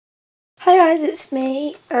Hi guys, it's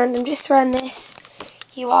me, and I'm just wearing this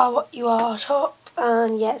 "You Are What You Are" top,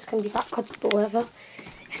 and yeah, it's going to be backwards, but whatever.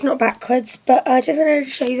 It's not backwards, but I just wanted to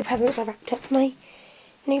show you the presents I wrapped up for my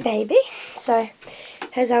new baby. So,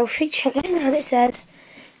 here's Alfie chilling, and it says,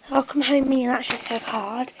 "I'll come home me," and that's just her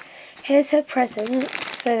card. Here's her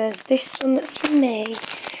presents. So there's this one that's from me,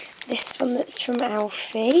 this one that's from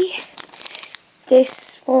Alfie,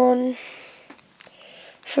 this one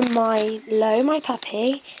from Milo, my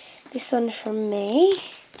puppy, this one from me,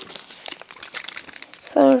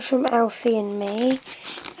 this one from Alfie and me,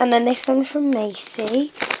 and then this one from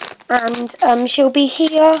Macy. And she'll be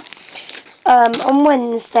here on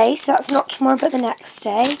Wednesday, so that's not tomorrow but the next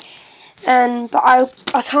day. But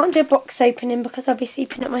I can't do a box opening because I'll be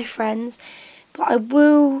sleeping at my friend's, but I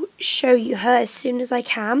will show you her as soon as I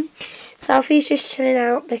can. So Alfie's just chilling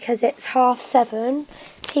out because it's 7:30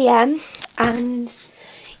 PM, and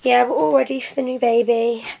yeah, we're all ready for the new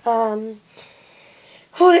baby. All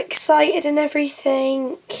excited and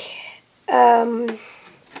everything.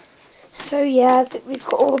 So yeah, we've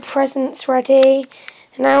got all the presents ready,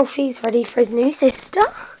 and Alfie's ready for his new sister,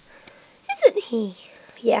 isn't he?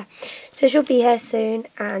 Yeah, so she'll be here soon,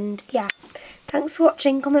 and yeah, thanks for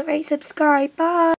watching, comment, rate, subscribe, bye!